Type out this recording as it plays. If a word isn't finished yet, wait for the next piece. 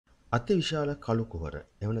අතිවිශාල කළු කුහර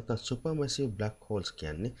එහෙම නැත්නම් සුපර්මැසිව් බ්ලැක් හෝල්ස්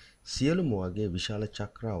කියන්නේ සියලුම වගේ විශාල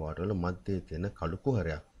චක්‍රාවාටවල මැදේ තියෙන කළු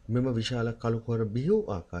කුහරයක්. මෙම විශාල කළු කුහර බිහි වූ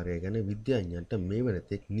ආකාරය ගැන විද්‍යාඥයන්ට මේ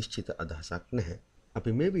වෙනතෙක් නිශ්චිත අදහසක් නැහැ.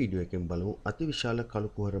 අපි මේ වීඩියෝ එකෙන් බලමු අතිවිශාල කළු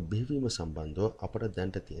කුහර බිහිවීම සම්බන්ධව අපට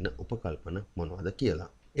දැනට තියෙන උපකල්පන මොනවද කියලා.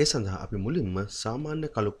 ඒ සඳහා අපි මුලින්ම සාමාන්‍ය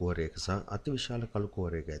කළු කුහරයක සහ අතිවිශාල කළු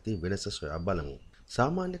කුහරයක ඇති වෙනස සොයා බලමු.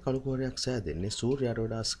 සාමාන්‍ය කළු කුහරයක් සෑදෙන්නේ සූර්යයාට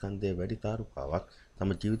වඩා ස්කන්ධයේ වැඩි තාරුකාවක්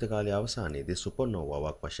තම ජීවිත කාලයේ අවසානයේදී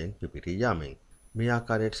සුපර්නෝවාවක් වශයෙන් පිපිරී යාමෙන්. මේ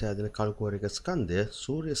ආකාරයට සෑදෙන කළු කුහරයක ස්කන්ධය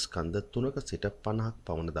සූර්ය ස්කන්ධ 3ක සිට 50ක්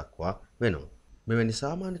පමණ දක්වා වෙනවා. මෙවැනි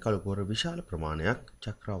සාමාන්‍ය කළු කුහර විශාල ප්‍රමාණයක්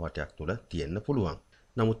චක්‍රාවාටයක් තුල තියෙන්න පුළුවන්.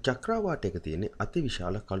 නමුත් චක්‍රාවාටයක තියෙන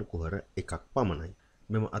අතිවිශාල කළු කුහර එකක් පමණයි.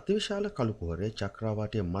 මෙම අතිවිශාල කළු කුහරයේ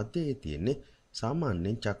චක්‍රාවාටයේ මැදයේ තියෙන්නේ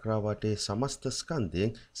සාමාන්‍යයෙන් චක්‍රාවාටයේ සමස්ත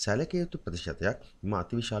ස්කන්ධයෙන් සැලකිය යුතු ප්‍රතිශතයක් මෙම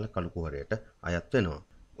අතිවිශාල කළු කුහරයට අයත් වෙනවා.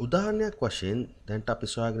 උදාහරණයක් වශයෙන් දැන් අපි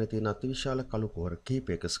සොයාගෙන තියෙන අතිවිශාල කළු කුහර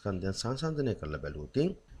කිහිපයක ස්කන්ධයන් සංසන්දනය කරලා බැලුවොත්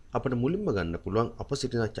අපිට මුලින්ම ගන්න පුළුවන් අප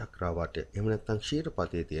සිටින චක්‍රාවාටය එහෙම නැත්නම්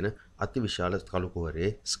ක්ෂීරපතයේ තියෙන අතිවිශාල කළු කුහරයේ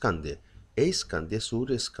ස්කන්ධය. ඒ ස්කන්ධය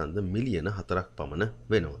සූර්ය ස්කන්ධ මිලියන 4ක් පමණ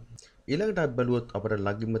වෙනවා. ඊළඟට අපි බැලුවොත් අපිට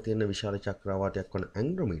ළඟින්ම තියෙන විශාල චක්‍රාවාටයක් වන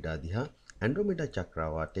ඇන්ඩ්‍රොමීඩා දිහා ඇන්ඩ්‍රොමීඩා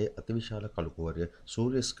චක්‍රාවාටයේ අතිවිශාල කළු කුහරය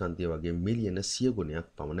සූර්ය ස්කන්ධය වගේ මිලියන 100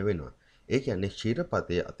 ගුණයක් පමණ වෙනවා. ඒ කියන්නේ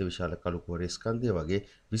ක්ෂීරපතයේ අතිවිශාල කළු කුහරයේ ස්කන්ධය වගේ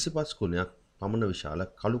 25 ගුණයක් පමණ විශාල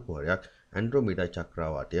කළු කුහරයක් ඇන්ඩ්‍රොමීඩා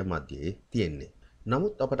චක්‍රාවාටයේ මැදයේ තියෙන්නේ.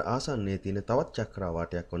 නමුත් අපට ආසන්නයේ තියෙන තවත්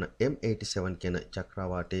චක්‍රාවාටයක් වන M87 කියන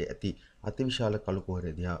චක්‍රාවාටයේ ඇති අතිවිශාල කළු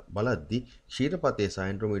කුහරය දිහා බලද්දී ක්ෂීරපතයේ සහ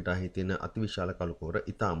ඇන්ඩ්‍රොමීඩාහි තියෙන අතිවිශාල කළු කුහර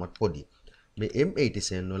ඉතාමත් පොඩි. මේ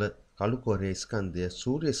M87 වල කළු කුහරයේ ස්කන්ධය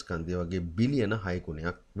සූර්ය ස්කන්ධය වගේ බිලියන 6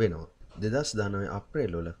 ගුණයක් වෙනවා. 2019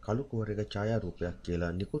 අප්‍රේල් වල කළු කුහරයක ඡායාරූපයක්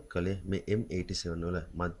කියලා නිකුත් කළේ මේ M87 වල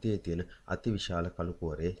මැදයේ තියෙන අතිවිශාල කළු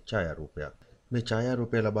කුහරයේ ඡායාරූපයක්. මේ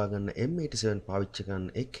ඡායාරූපය ලබා ගන්න M87 පාවිච්චි කරන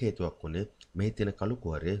එක් හේතුවක් වුණේ මේ තියෙන කළු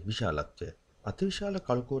කුහරයේ විශාලත්වය. අතිවිශාල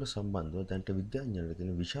කළු කුහර සම්බන්ධව දැනට විද්‍යාඥයන්ට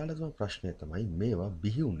තියෙන විශාලතම ප්‍රශ්නය තමයි මේවා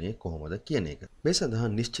බිහි වුණේ කොහොමද කියන එක. මේ සඳහා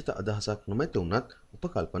නිශ්චිත අදහසක් නොමැති වුණත්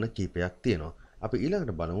උපකල්පන කීපයක් තියෙනවා. අපි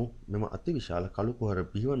ඊළඟට බලමු මෙම අතිවිශාල කළු කුහර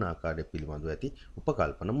බිහිවන ආකාරය පිළිබඳව ඇති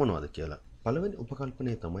උපකල්පන මොනවද කියලා. පළවෙනි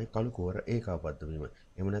උපකල්පනය තමයි කළු කුහර ඒකාබද්ධ වීම.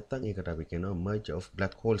 එහෙම නැත්නම් ඒකට අපි කියනවා merge of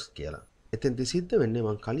black holes කියලා. එතෙන්දී සිද්ධ වෙන්නේ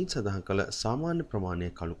මම කලින් සඳහන් කළ සාමාන්‍ය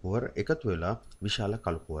ප්‍රමාණයේ කළු කුහර එකතු වෙලා විශාල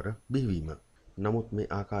කළු කුහර බිහිවීම. නමුත්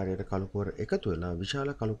මේ ආකාරයට කළු කුහර එකතු වෙලා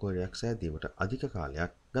විශාල කළු කුහරයක් සෑදීමට අධික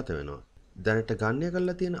කාලයක් ගත වෙනවා. දැනට ගණනය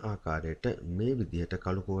කරලා තියෙන ආකාරයට මේ විදිහට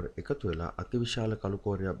කළු කුහර එකතු වෙලා අතිවිශාල කළු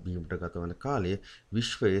කුහරයක් බිහිවීමට ගත වන කාලය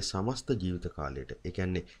විශ්වයේ සමස්ත ජීවිත කාලයට, ඒ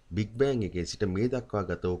කියන්නේ බිග් බෑන් එකේ සිට මේ දක්වා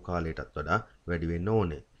ගත වූ කාලයටත් වඩා වැඩි වෙන්න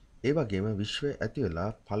ඕනේ. ඒ වගේම විශ්වය ඇති වෙලා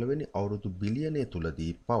පළවෙනි අවුරුදු බිලියනය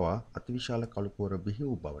තුලදී පවා අතිවිශාල කළු කුහර බිහි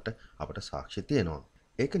වූ බවට අපට සාක්ෂි තියෙනවා.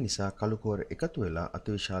 ඒක නිසා කළු කුහර එකතු වෙලා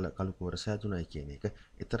අතිවිශාල කළු කුහර සෑදුණයි කියන එක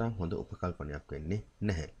ඊතරම් හොඳ උපකල්පනයක් වෙන්නේ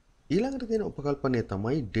නැහැ. ඊළඟට තියෙන උපකල්පනය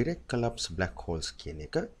තමයි direct collapse black holes කියන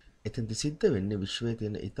එක. එතෙන්දි සිද්ධ වෙන්නේ විශ්වයේ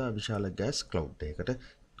තියෙන ඉතා විශාල ගෑස් ක්ලවුඩ් එකකට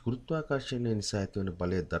ගුරුත්වාකර්ෂණය නිසා ඇතිවන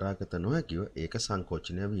බලය දරාගත නොහැකිව ඒක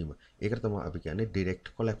සංකෝචනය වීම. ඒකට තමයි අපි කියන්නේ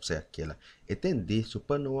direct collapse එකක් කියලා. එතෙන්දී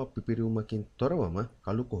සුපර්නෝවා පිපිරීමකින් තොරවම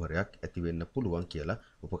කළු කුහරයක් ඇති වෙන්න පුළුවන් කියලා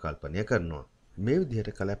උපකල්පනය කරනවා. මේ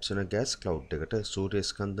විදිහට collapse වෙන ගෑස් ක්ලවුඩ් එකට සූර්ය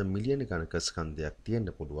ස්කන්ධ මිලියන ගණක ස්කන්ධයක්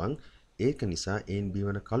තියෙන්න පුළුවන්. ඒක නිසා ඒන්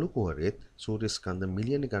බිවන කළු කුහරයේත් සූර්ය ස්කන්ධ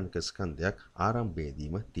මිලියන ගණක ස්කන්ධයක්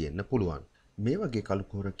ආරම්භයේදීම තියෙන්න පුළුවන්. මේ වගේ කළු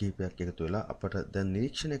කුහර කිහිපයක් එකතු වෙලා අපට දැන්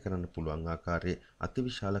නිරීක්ෂණය කරන්න පුළුවන් ආකාරයේ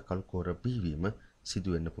අතිවිශාල කළු කුහර බිහිවීම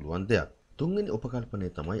සිදු වෙන්න පුළුවන් දෙයක්. තුන්වෙනි උපකල්පනය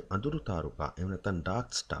තමයි අඳුරු තාරුකා එහෙම නැත්නම්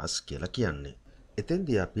ඩාර්ක් ස්ටාර්ස් කියලා කියන්නේ.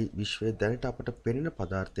 එතෙන්දී අපි විශ්වයේ දැනට අපට පෙනෙන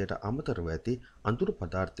පදාර්ථයට අමතරව ඇති අඳුරු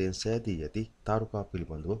පදාර්ථයෙන් සෑදී ඇති තාරුකා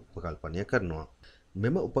පිළිබඳව උපකල්පනය කරනවා.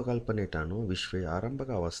 මෙම උපකල්පනයට අනුව විශ්වයේ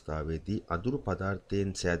ආරම්භක අවස්ථාවේදී අඳුරු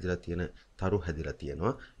පදාර්ථයෙන් සෑදිලා තියෙන තරු හැදිලා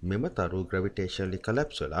තියෙනවා. මෙම තරු gravitationally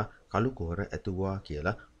collapse වෙලා කළු කුහර ඇතුවා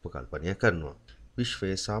කියලා උපකල්පනය කරනවා.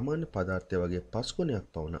 විශ්වයේ සාමාන්‍ය පදාර්ථය වගේ 5 ගුණයක්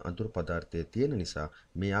පවන අඳුරු පදාර්ථයේ තියෙන නිසා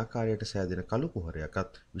මේ ආකාරයට සෑදෙන කළු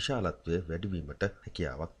කුහරයකත් විශාලත්වය වැඩි වීමට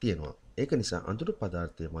හැකියාවක් තියෙනවා. ඒක නිසා අඳුරු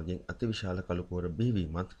පදාර්ථය මගින් අතිවිශාල කළු කුහර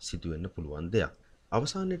බිහිවීමත් සිදු වෙන්න පුළුවන් දෙයක්.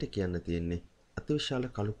 අවසානයේට කියන්න තියෙන්නේ අතිවිශාල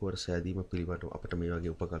කළු කුහර සෑදීම පිළිබඳව අපිට මේ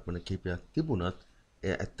වගේ උපකල්පන කිහිපයක් තිබුණත්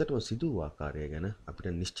එය ඇත්තටම සිදු වූ ආකාරය ගැන අපිට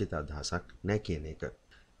නිශ්චිත අදහසක් නැහැ කියන එක.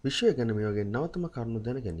 විශ්වය ගැන මේ වගේ නවතම කරුණු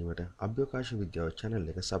දැන ගැනීමට අභ්‍යවකාශ විද්‍යාව channel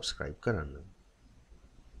එක subscribe කරන්න.